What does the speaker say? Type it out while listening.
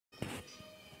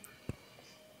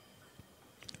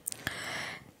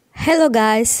Hello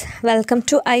guys, welcome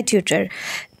to i-tutor.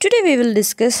 Today we will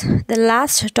discuss the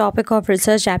last topic of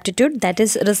research aptitude, that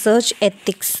is research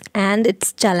ethics and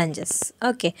its challenges.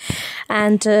 Okay,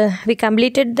 and we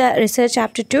completed the research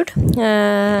aptitude.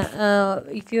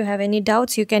 If you have any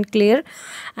doubts you can clear,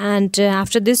 and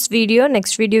after this video,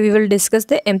 next video we will discuss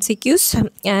the MCQs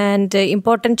and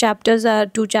important chapters.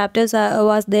 Two chapters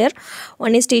was there.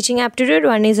 One is teaching aptitude,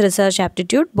 one is research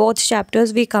aptitude. Both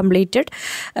chapters we completed.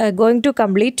 Going to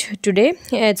complete today.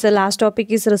 It's the last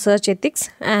topic is research ethics,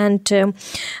 and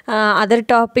other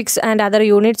topics and other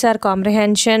units are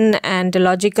comprehension and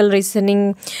logical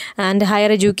reasoning and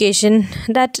higher education.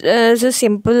 That is a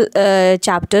simple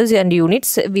chapters and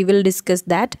units. We will discuss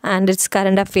that, and its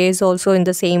current affairs also in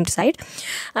the same side.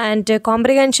 And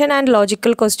comprehension and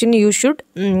logical question you should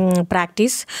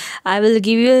practice. I will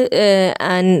give you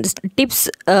tips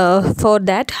for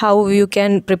that, how you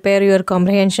can prepare your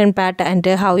comprehension part and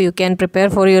how you can prepare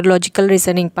for your logical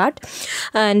reasoning part.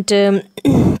 And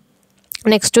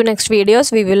next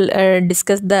videos we will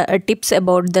discuss the tips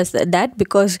about that,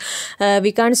 because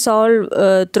we can't solve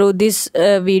through these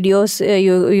videos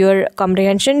your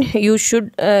comprehension. You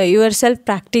should yourself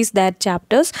practice that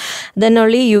chapters, then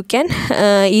only you can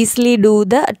easily do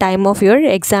the time of your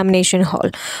examination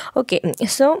hall. Okay,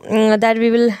 so that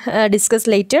we will discuss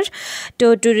later.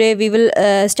 Today we will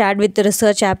start with the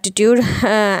research aptitude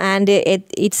and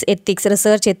its ethics.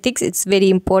 Research ethics, it's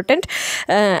very important,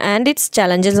 and its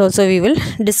challenges also we will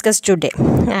discuss today.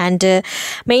 And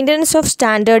maintenance of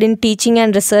standard in teaching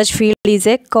and research field is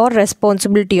a core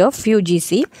responsibility of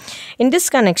UGC. In this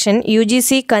connection,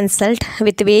 UGC consult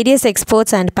with various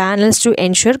experts and panels to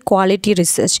ensure quality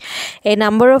research. A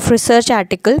number of research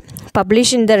articles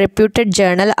published in the reputed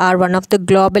journal are one of the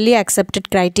globally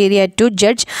accepted criteria to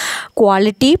judge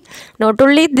quality. Not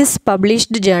only this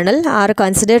published journal are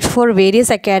considered for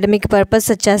various academic purposes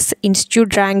such as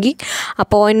institute ranking,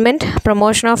 appointment,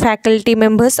 promotion of faculty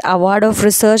members, award of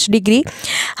research degree.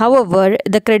 However,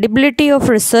 the credibility of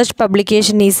research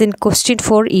publication is in question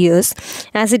for years,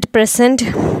 as it presents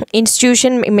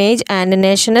institution image and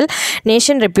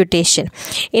nation reputation.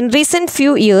 In recent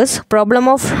few years, problem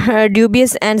of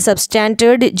dubious and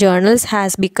substandard journals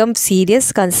has become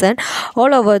serious concern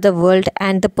all over the world,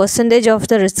 and the percentage of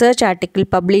the research article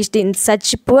published in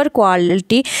such poor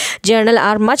quality journal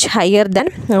are much higher than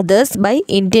others by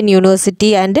Indian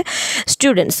university and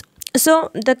students.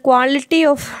 So the quality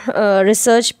of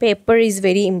research paper is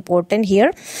very important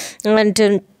here,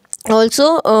 and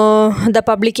also the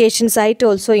publication site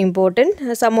also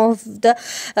important. Some of the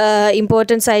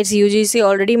important sites UGC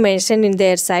already mentioned in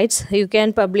their sites. You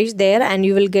can publish there and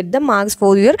you will get the marks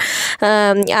for your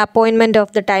appointment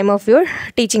of the time of your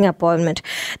teaching appointment.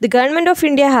 The government of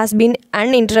India has been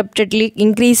uninterruptedly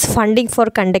increased funding for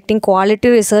conducting quality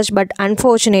research, but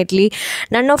unfortunately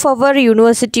none of our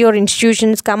university or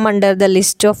institutions come under the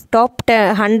list of top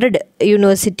 100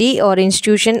 university or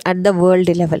institution at the world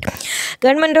level.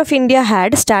 Government of India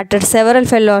had started several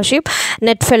fellowship,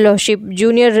 net fellowship,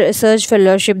 junior research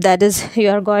fellowship, that is you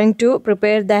are going to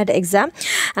prepare that exam,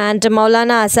 and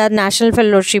Maulana Azad National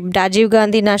Fellowship, Rajiv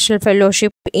Gandhi National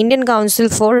Fellowship, Indian Council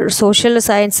for Social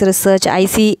Science Research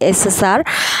ICSSR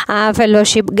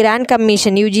Fellowship, Grand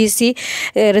Commission UGC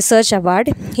Research Award,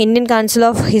 Indian Council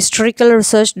of Historical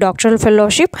Research Doctoral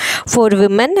Fellowship for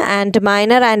Women, and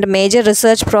minor and major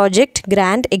research project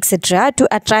grant, etc.,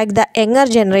 to attract the younger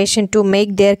generation to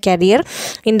make their career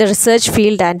in the research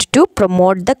field and to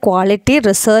promote the quality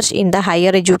research in the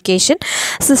higher education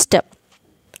system.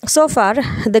 So far,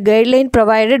 the guideline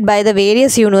provided by the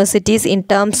various universities in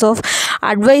terms of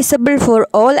advisable for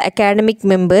all academic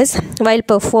members while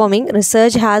performing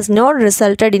research has not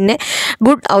resulted in a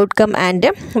good outcome and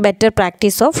a better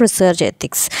practice of research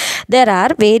ethics. There are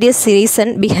various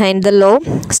reasons behind the low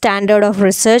standard of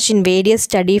research in various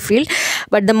study fields,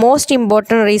 but the most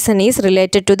important reason is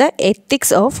related to the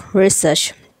ethics of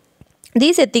research.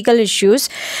 These ethical issues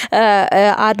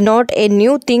are not a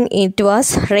new thing. It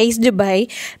was raised by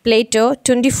Plato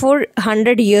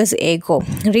 2400 years ago.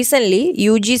 Recently,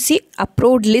 UGC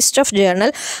approved list of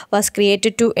journal was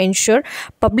created to ensure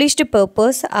published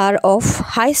papers are of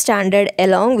high standard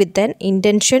along with an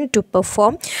intention to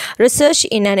perform research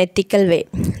in an ethical way.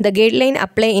 The guideline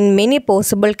apply in many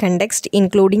possible contexts,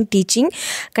 including teaching,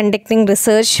 conducting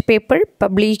research paper,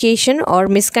 publication or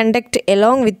misconduct,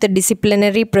 along with the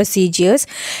disciplinary procedure.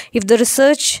 If the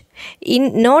research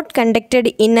is not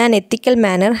conducted in an ethical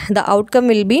manner, the outcome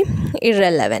will be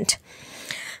irrelevant.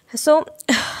 So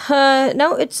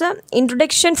now it's an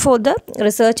introduction for the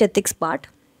research ethics part.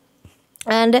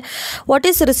 And what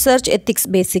is research ethics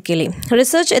basically?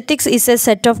 Research ethics is a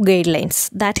set of guidelines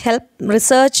that help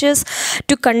researchers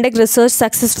to conduct research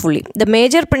successfully. The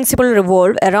major principles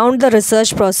revolve around the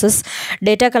research process,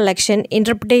 data collection,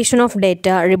 interpretation of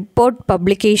data, report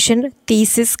publication,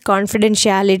 thesis,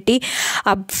 confidentiality,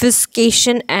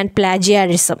 obfuscation, and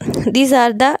plagiarism. These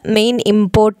are the main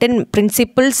important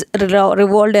principles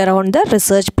revolved around the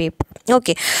research paper.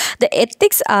 Okay, the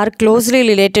ethics are closely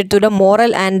related to the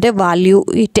moral and the value.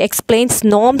 It explains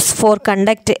norms for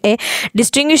conduct, a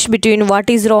distinguish between what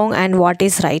is wrong and what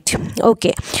is right.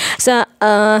 Okay, so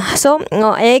a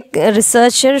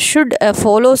researcher should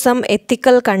follow some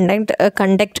ethical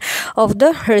conduct of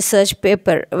the research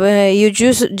paper.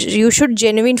 You should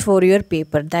genuine for your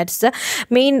paper. That's the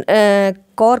main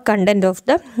core content of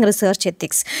the research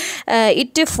ethics.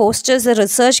 It fosters a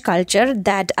research culture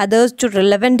that adheres to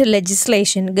relevant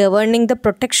legislation governing the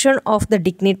protection of the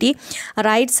dignity,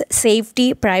 rights,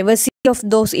 safety, privacy of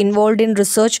those involved in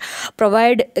research,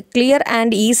 provide clear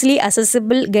and easily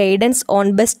accessible guidance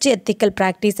on best ethical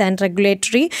practice and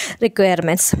regulatory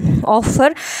requirements,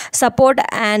 offer support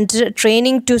and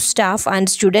training to staff and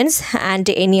students and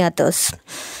any others.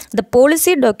 The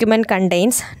policy document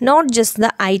contains not just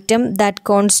the item that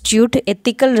constitute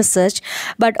ethical research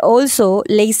but also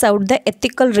lays out the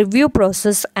ethical review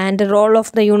process and the role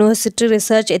of the University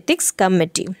Research Ethics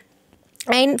Committee.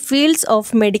 In fields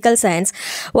of medical science,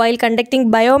 while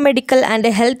conducting biomedical and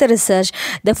health research,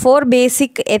 the four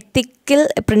basic ethical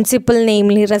principles,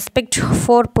 namely respect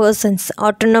for persons,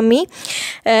 autonomy,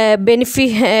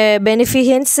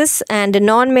 beneficence, and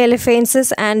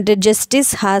non-maleficence, and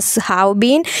justice, have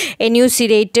been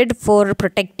enunciated for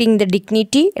protecting the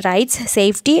dignity, rights,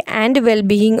 safety, and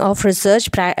well-being of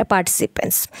research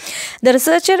participants. The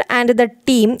researcher and the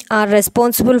team are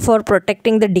responsible for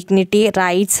protecting the dignity,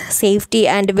 rights, safety,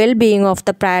 and well-being of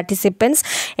the participants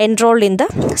enrolled in the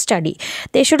study.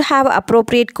 They should have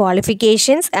appropriate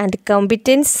qualifications and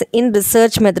competence in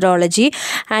research methodology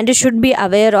and should be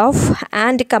aware of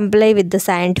and comply with the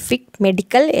scientific,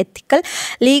 medical, ethical,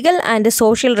 legal, and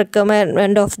social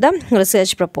requirement of the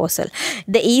research proposal.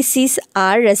 The ECs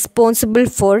are responsible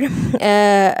for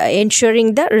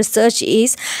ensuring the research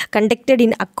is conducted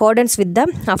in accordance with the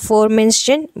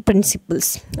aforementioned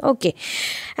principles. Okay,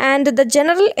 and the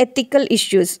general ethical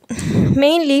issues.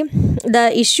 Mainly,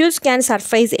 the issues can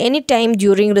surface any time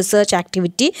during research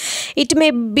activity. It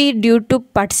may be due to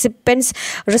participants,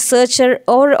 researcher,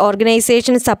 or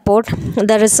organization support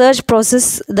the research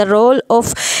process. The role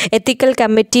of ethical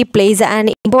committee plays an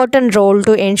important role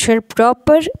to ensure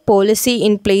proper policy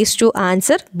in place to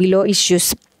answer below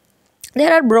issues. They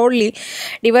are broadly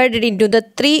divided into the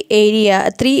three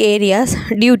areas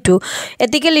due to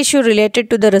ethical issue related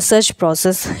to the research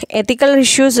process, ethical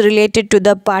issues related to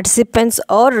the participants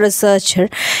or researcher,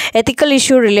 ethical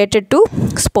issue related to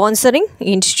sponsoring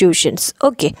institutions.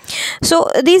 Okay, so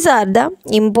these are the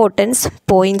importance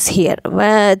points here.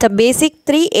 The basic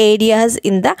three areas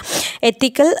in the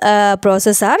ethical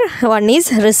process are: one is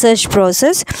research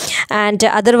process, and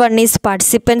other one is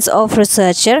participants of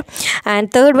researcher,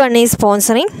 and third one is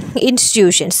sponsoring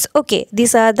institutions. Okay,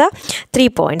 these are the 3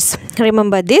 points.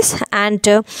 Remember this. And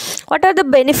what are the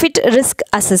benefit risk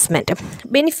assessment?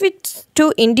 Benefits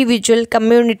to individual,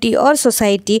 community, or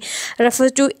society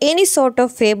refers to any sort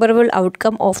of favorable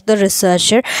outcome of the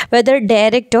researcher, whether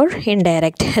direct or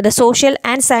indirect. The social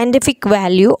and scientific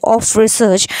value of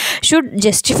research should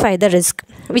justify the risk,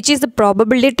 which is the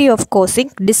probability of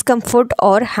causing discomfort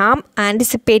or harm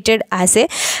anticipated as a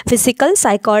physical,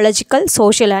 psychological,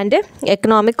 social, and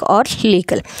economic or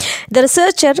legal. The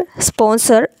researcher,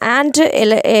 sponsor, and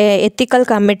ethical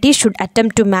committee should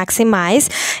attempt to maximize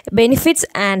benefits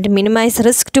and minimize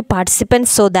risk to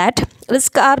participants so that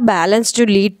risks are balanced to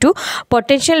lead to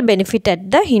potential benefit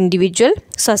at the individual,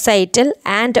 societal,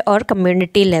 and or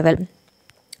community level.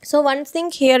 So one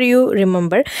thing here you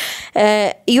remember,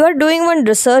 you are doing one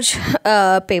research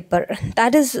paper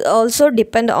that is also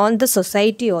depend on the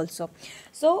society also.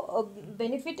 So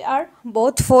benefit are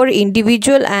both for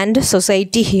individual and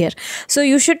society here. So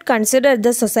you should consider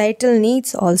the societal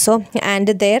needs also and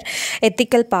their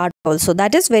ethical part also.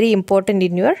 That is very important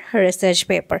in your research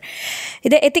paper.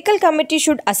 The ethical committee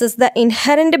should assess the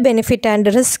inherent benefit and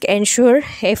risk, ensure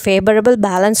a favorable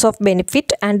balance of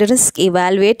benefit and risk,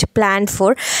 evaluate, plan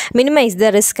for, minimize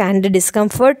the risk and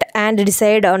discomfort, and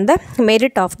decide on the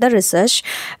merit of the research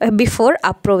before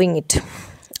approving it.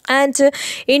 And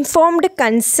informed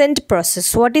consent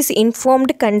process. What is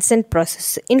informed consent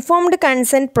process? Informed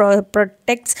consent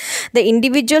protects the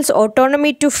individual's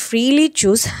autonomy to freely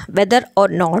choose whether or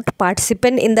not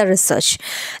participate in the research.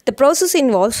 The process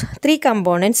involves three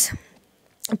components: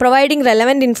 providing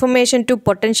relevant information to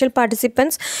potential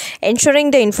participants,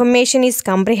 ensuring the information is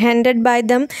comprehended by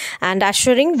them, and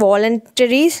assuring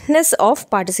voluntariness of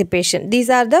participation. These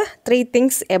are the three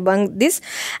things among this,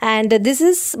 and this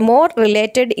is more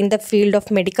related in the field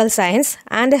of medical science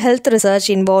and health research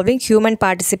involving human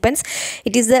participants.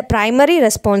 It is the primary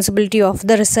responsibility of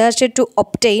the researcher to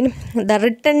obtain the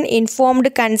written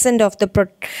informed consent of the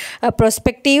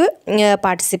prospective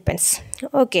participants.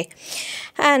 Okay.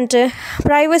 And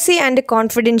privacy and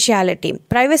confidentiality.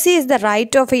 Privacy is the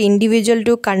right of an individual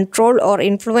to control or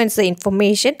influence the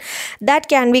information that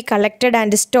can be collected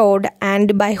and stored,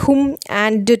 and by whom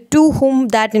and to whom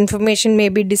that information may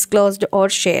be disclosed or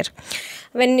shared.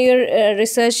 When your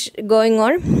research going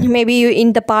on, maybe you,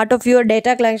 in the part of your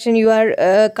data collection, you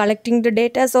are collecting the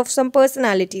data of some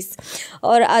personalities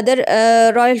or other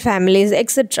royal families,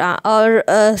 etc., or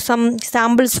some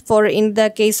samples. For in the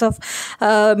case of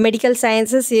medical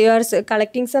sciences, you are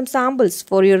collecting some samples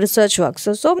for your research work.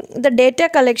 So the data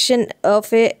collection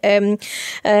of a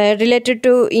related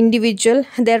to individual,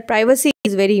 their privacy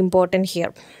is very important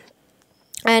here.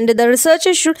 And the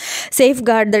researcher should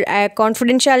safeguard the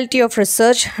confidentiality of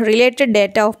research related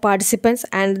data of participants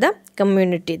and the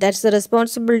community. That's the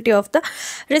responsibility of the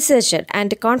researcher.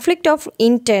 And conflict of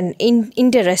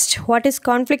interest. What is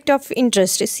conflict of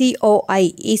interest?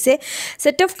 COI is a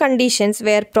set of conditions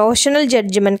where professional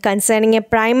judgment concerning a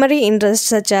primary interest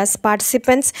such as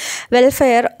participants'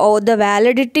 welfare or the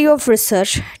validity of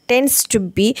research tends to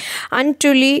be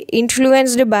unduly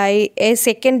influenced by a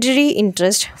secondary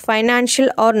interest, financial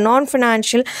or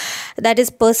non-financial, that is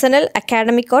personal,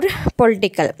 academic or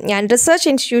political. And research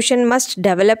institution must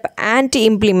develop and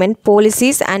implement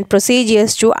policies and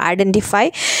procedures to identify,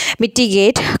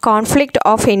 mitigate conflict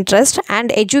of interest,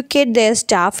 and educate their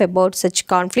staff about such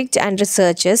conflicts. And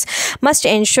researchers must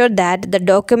ensure that the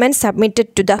documents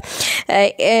submitted to the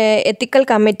ethical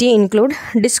committee include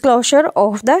disclosure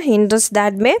of the interests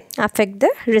that may affect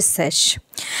the research.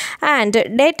 And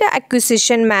data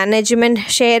acquisition, management,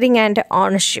 sharing and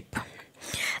ownership.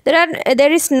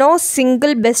 There is no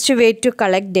single best way to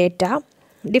collect data.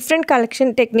 Different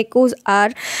collection techniques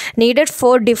are needed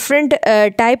for different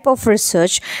type of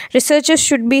research. Researchers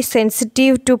should be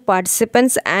sensitive to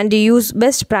participants and use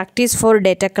best practice for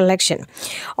data collection.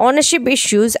 Ownership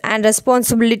issues and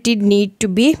responsibility need to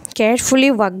be carefully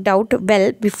worked out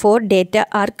well before data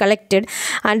are collected,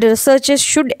 and researchers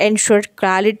should ensure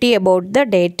clarity about the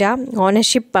data,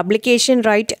 ownership, publication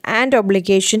right and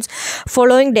obligations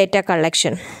following data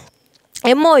collection.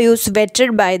 MOUs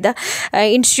vetted by the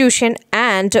institution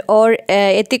and or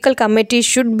ethical committee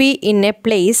should be in a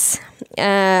place,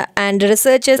 and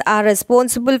researchers are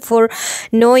responsible for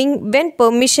knowing when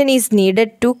permission is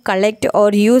needed to collect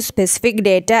or use specific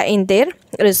data in their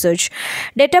research.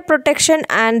 Data protection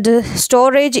and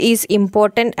storage is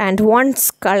important, and once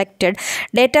collected,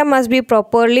 data must be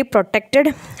properly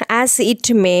protected, as it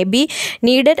may be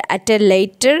needed at a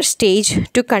later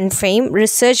stage to confirm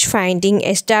research finding,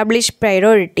 establish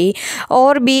priority,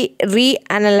 or be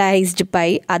reanalyzed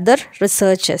by other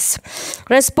researchers.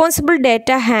 Responsible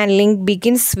data handling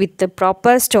begins with the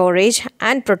proper storage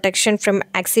and protection from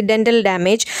accidental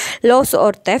damage, loss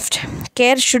or theft.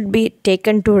 Care should be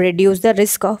taken to reduce the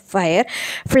risk of fire,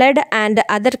 flood and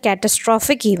other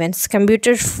catastrophic events.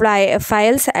 Computer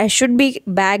files should be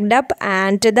backed up,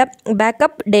 and the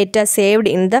backup data saved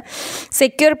in the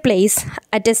secure place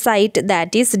at a site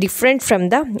that is different from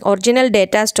the original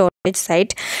data storage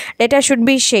site. Data should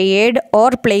be shared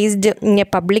or placed in a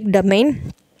public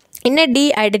domain in a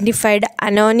de-identified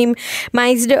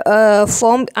anonymized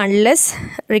form unless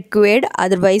required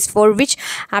otherwise, for which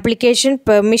application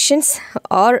permissions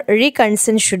or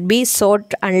reconsent should be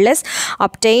sought unless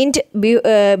obtained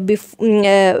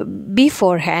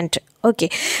beforehand. Okay,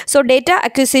 so data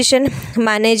acquisition,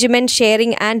 management,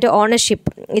 sharing and ownership,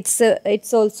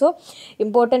 it's also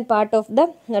important part of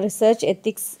the research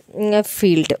ethics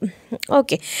field.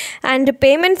 Okay, and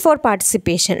payment for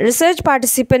participation. Research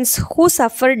participants who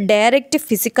suffer direct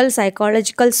physical,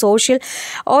 psychological, social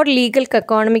or legal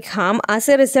economic harm as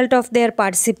a result of their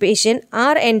participation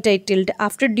are entitled,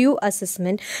 after due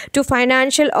assessment, to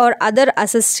financial or other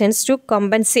assistance to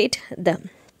compensate them.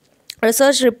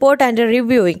 Research report and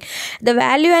reviewing. The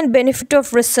value and benefit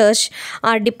of research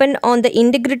are depend on the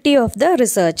integrity of the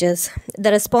researchers. The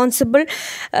responsible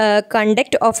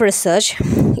conduct of research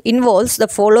involves the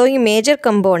following major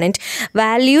component: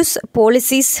 values,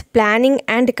 policies, planning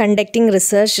and conducting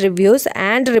research reviews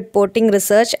and reporting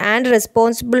research, and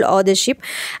responsible authorship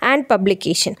and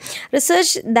publication.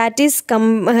 Research that is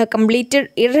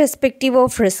completed irrespective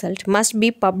of result must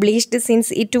be published,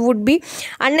 since it would be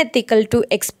unethical to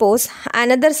expose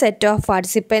another set of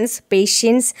participants,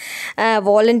 patients,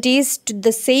 volunteers to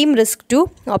the same risk to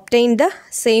obtain the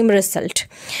same result.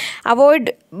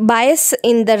 Avoid bias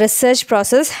in the research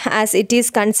process, as it is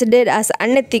considered as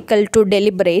unethical to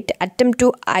deliberate attempt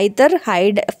to either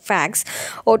hide facts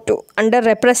or to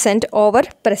underrepresent or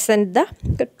present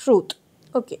the truth.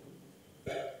 Okay.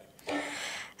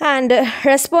 And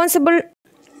responsible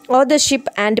authorship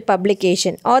and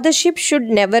publication. Authorship should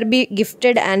never be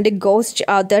gifted and ghost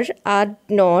author are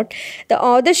not. The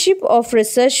authorship of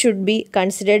research should be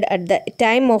considered at the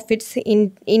time of its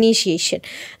initiation.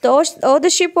 The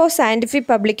authorship of scientific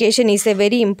publication is a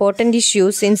very important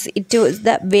issue, since it is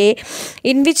the way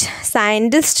in which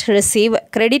scientists receive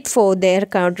credit for their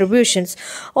contributions.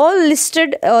 All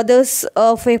listed authors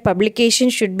of a publication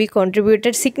should be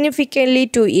contributed significantly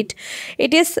to it.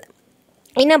 It is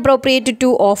inappropriate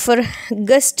to offer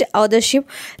guest authorship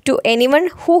to anyone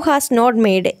who has not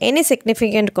made any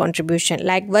significant contribution.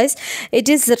 Likewise, it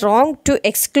is wrong to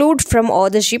exclude from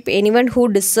authorship anyone who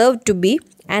deserves to be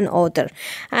an author.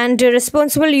 And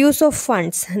responsible use of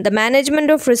funds. The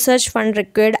management of research fund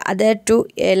required other to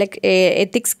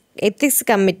ethics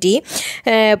committee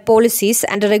policies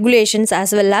and regulations,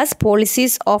 as well as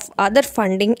policies of other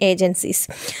funding agencies.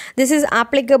 This is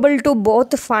applicable to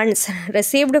both funds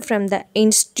received from the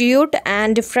institute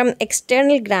and from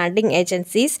external granting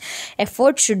agencies.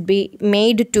 Effort should be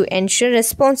made to ensure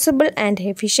responsible and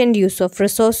efficient use of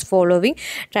resource following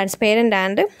transparent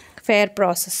and fair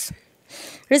process.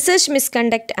 Research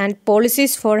misconduct and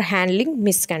policies for handling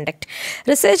misconduct.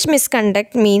 Research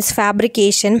misconduct means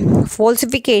fabrication,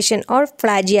 falsification, or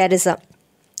plagiarism.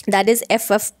 That is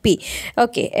FFP.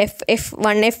 Okay,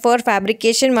 one F for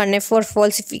fabrication, one F for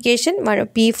falsification, one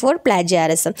P for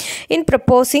plagiarism. In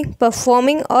proposing,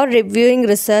 performing, or reviewing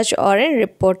research or in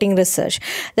reporting research.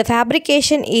 The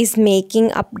fabrication is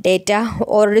making up data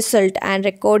or result and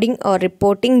recording or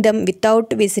reporting them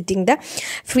without visiting the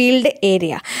field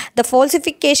area. The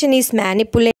falsification is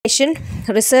manipulation,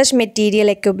 research material,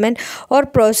 equipment, or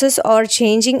process, or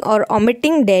changing or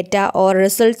omitting data or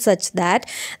results such that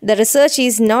the research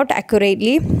is not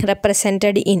accurately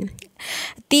represented in.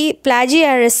 The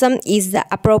plagiarism is the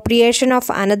appropriation of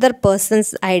another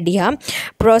person's idea,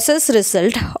 process,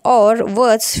 result, or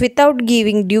words without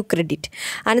giving due credit.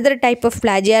 Another type of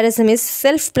plagiarism is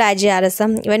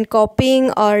self-plagiarism, when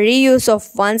copying or reuse of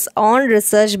one's own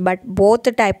research, but both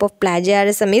type of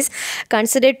plagiarism is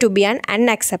considered to be an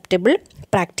unacceptable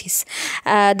practice.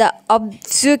 The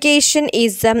obfuscation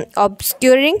is the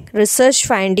obscuring research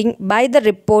finding by the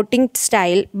reporting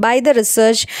style by the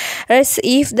researcher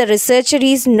if the researcher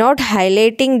is not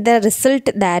highlighting the result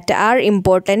that are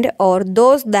important or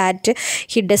those that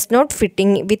he does not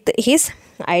fitting with his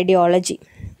ideology.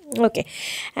 Okay,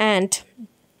 and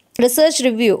research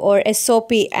review or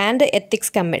SOP and ethics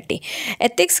committee.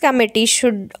 Ethics committee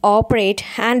should operate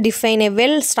and define a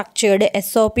well-structured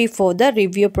SOP for the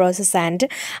review process and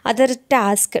other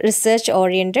task research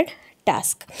oriented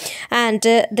task. And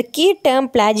the key term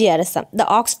plagiarism. The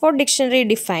Oxford Dictionary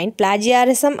defined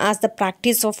plagiarism as the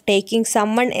practice of taking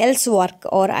someone else's work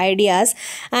or ideas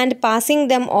and passing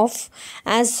them off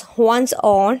as one's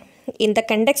own. In the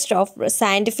context of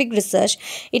scientific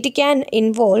research, it can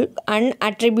involve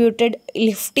unattributed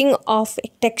lifting of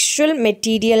textual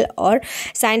material or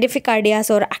scientific ideas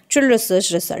or actual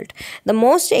research result. The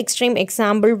most extreme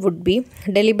example would be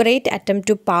deliberate attempt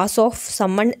to pass off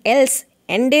someone else's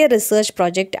entire research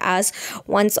project as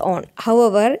one's own.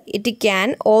 However, it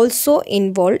can also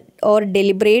involve or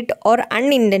deliberate or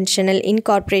unintentional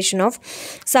incorporation of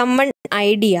someone's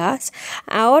ideas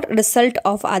or result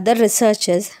of other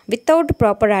researchers without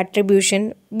proper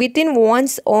attribution within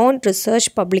one's own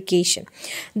research publication.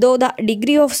 Though the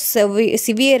degree of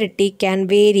severity can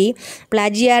vary,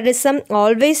 plagiarism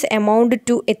always amount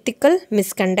to ethical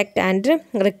misconduct and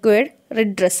required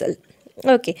redressal.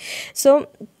 Okay, so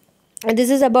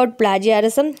this is about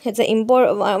plagiarism. It's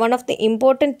one of the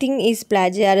important thing is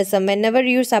plagiarism. Whenever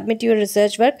you submit your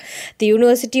research work, the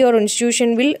university or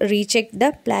institution will recheck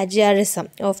the plagiarism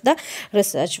of the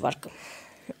research work.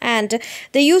 And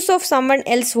the use of someone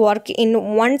else's work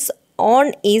in one's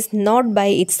own is not by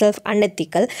itself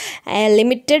unethical. A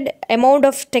limited amount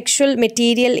of textual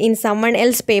material in someone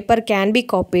else's paper can be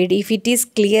copied if it is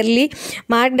clearly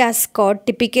marked as code,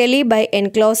 typically by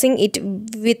enclosing it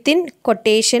within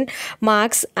quotation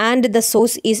marks and the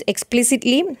source is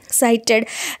explicitly cited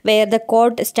where the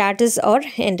quote starts or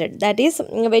ended. That is,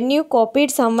 when you copied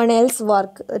someone else's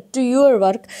work to your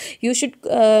work, you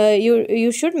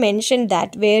should mention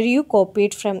that where you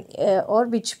copied from or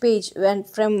which page and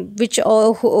from which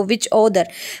author.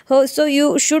 So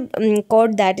you should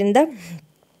quote that in the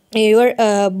your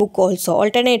book also.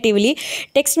 Alternatively,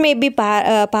 text may be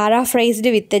paraphrased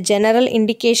with a general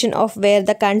indication of where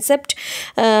the concept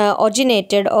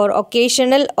originated, or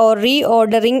occasional or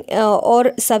reordering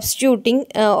or substituting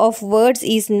of words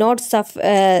is not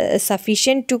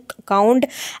sufficient to count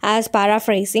as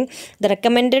paraphrasing. The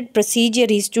recommended procedure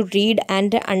is to read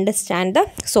and understand the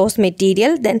source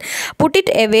material, then put it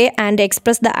away and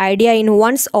express the idea in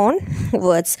one's own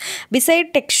words.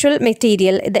 Beside textual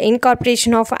material, the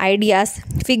incorporation of ideas,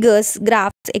 figures,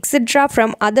 graphs, etc.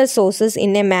 from other sources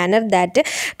in a manner that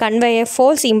convey a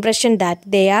false impression that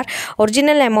they are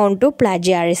original amount to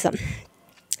plagiarism.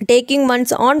 Taking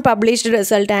one's own published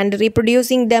result and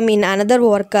reproducing them in another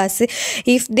work as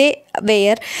if they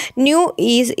were new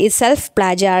is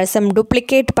self-plagiarism.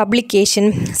 Duplicate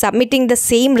publication, submitting the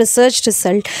same research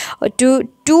result to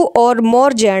two or more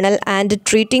journals and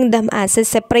treating them as a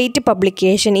separate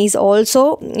publication is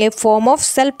also a form of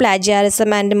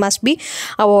self-plagiarism and must be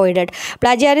avoided.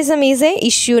 Plagiarism is an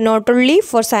issue not only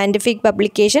for scientific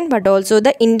publication but also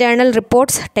the internal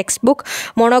reports, textbook,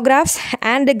 monographs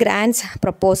and grants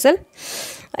proposal,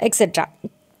 etc.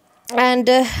 And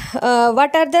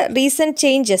what are the recent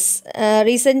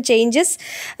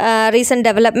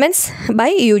developments by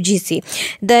UGC?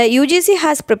 The UGC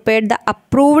has prepared the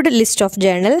approved list of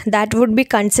journals that would be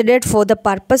considered for the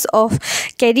purpose of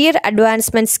career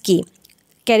advancement scheme.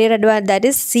 That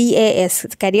is CAS,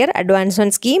 Career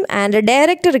Advancement Scheme, and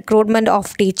direct recruitment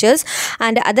of teachers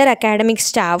and other academic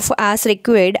staff as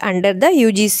required under the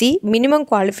UGC minimum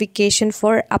qualification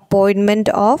for appointment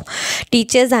of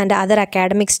teachers and other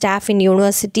academic staff in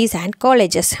universities and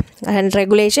colleges, and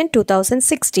Regulation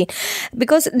 2016.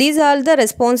 Because these are the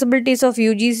responsibilities of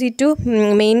UGC to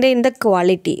maintain the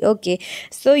quality. Okay,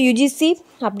 so UGC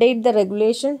update the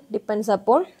regulation depends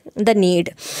upon the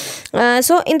need.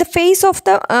 So in the face of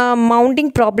the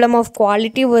mounting problem of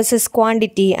quality versus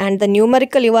quantity and the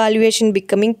numerical evaluation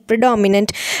becoming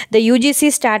predominant, the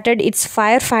UGC started its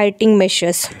firefighting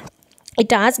measures.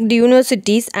 It asked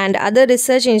universities and other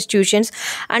research institutions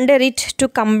under it to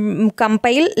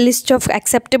compile list of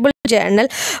acceptable journal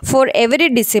for every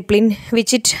discipline,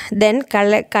 which it then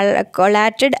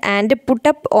collated and put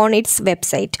up on its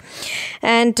website,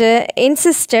 and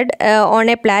insisted on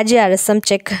a plagiarism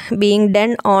check being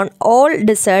done on all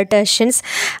dissertations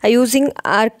using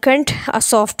Arcant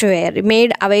software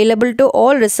made available to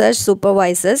all research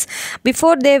supervisors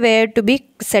before they were to be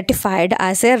certified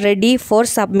as a ready for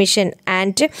submission,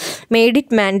 and made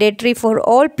it mandatory for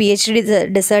all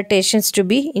PhD dissertations to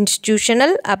be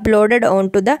institutional uploaded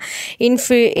onto the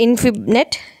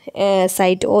Infibnet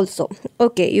site also.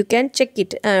 Okay, you can check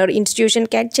it, institution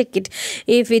can check it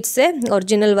if it's a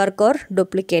original work or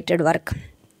duplicated work.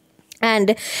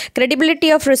 And credibility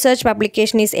of research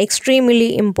publication is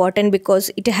extremely important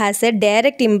because it has a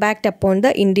direct impact upon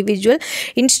the individual,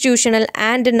 institutional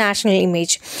and national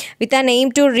image. With an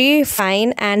aim to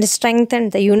refine and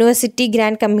strengthen, the University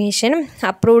Grant Commission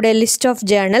approved a list of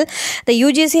journals. The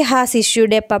UGC has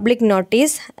issued a public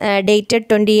notice dated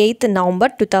 28th November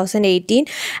 2018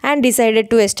 and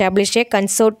decided to establish a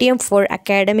consortium for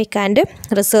academic and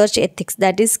research ethics,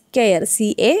 that is CARE,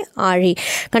 C-A-R-E,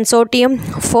 Consortium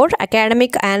for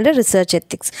Academic and Research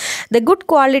Ethics. The good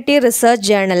quality research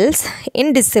journals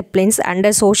in disciplines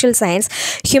under social science,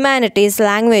 humanities,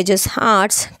 languages,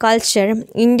 arts, culture,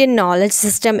 Indian knowledge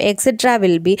system, etc.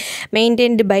 will be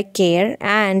maintained by CARE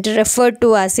and referred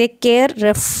to as a CARE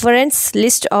reference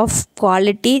list of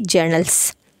quality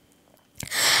journals.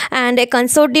 And a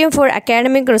consortium for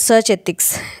academic research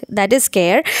ethics, that is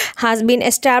CARE, has been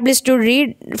established to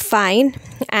refine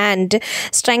and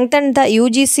strengthen the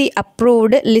UGC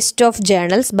approved list of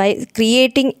journals by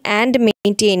creating and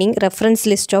maintaining reference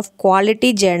list of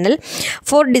quality journal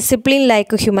for discipline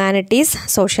like humanities,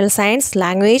 social science,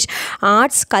 language,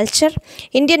 arts, culture,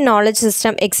 Indian knowledge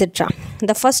system, etc.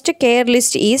 The first CARE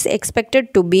list is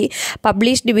expected to be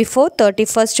published before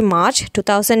 31st March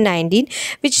 2019,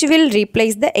 which will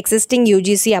replace the existing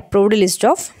UGC approved list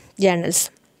of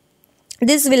journals.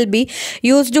 This will be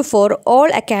used for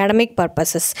all academic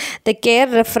purposes. The CARE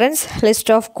reference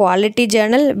list of quality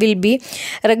journal will be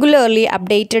regularly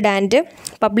updated and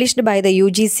published by the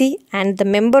UGC and the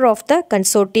member of the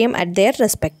consortium at their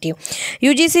respective.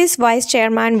 UGC's vice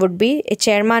chairman would be a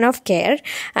chairman of CARE,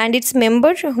 and its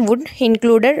members would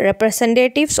include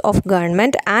representatives of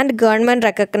government and government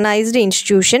recognized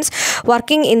institutions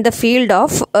working in the field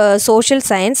of social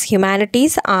science,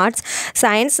 humanities, arts,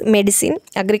 science, medicine,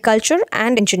 agriculture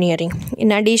and engineering.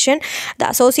 In addition, the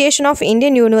Association of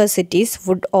Indian Universities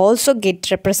would also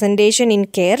get representation in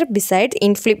CARE besides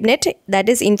Infibnet, that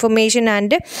is Information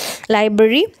and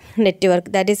Library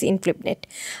network, that is in flipnet.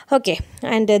 Okay,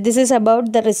 and this is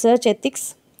about the research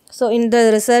ethics. So in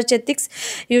the research ethics,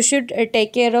 you should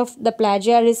take care of the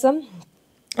plagiarism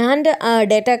and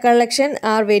data collection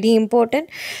are very important.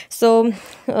 So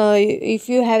if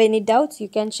you have any doubts, you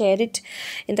can share it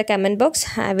in the comment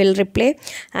box. I will reply,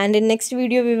 and in next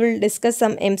video we will discuss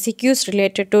some MCQs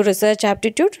related to research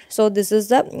aptitude. So this is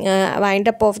the wind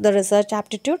up of the research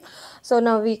aptitude. So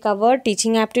now we covered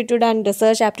teaching aptitude and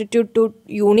research aptitude 2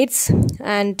 units,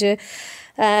 and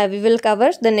we will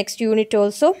cover the next unit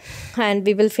also, and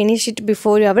we will finish it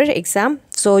before our exam.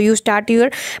 So you start your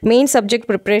main subject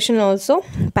preparation also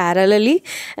parallelly,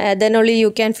 then only you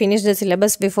can finish the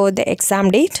syllabus before the exam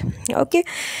date. Okay,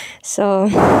 so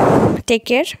take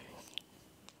care,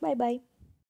 bye bye.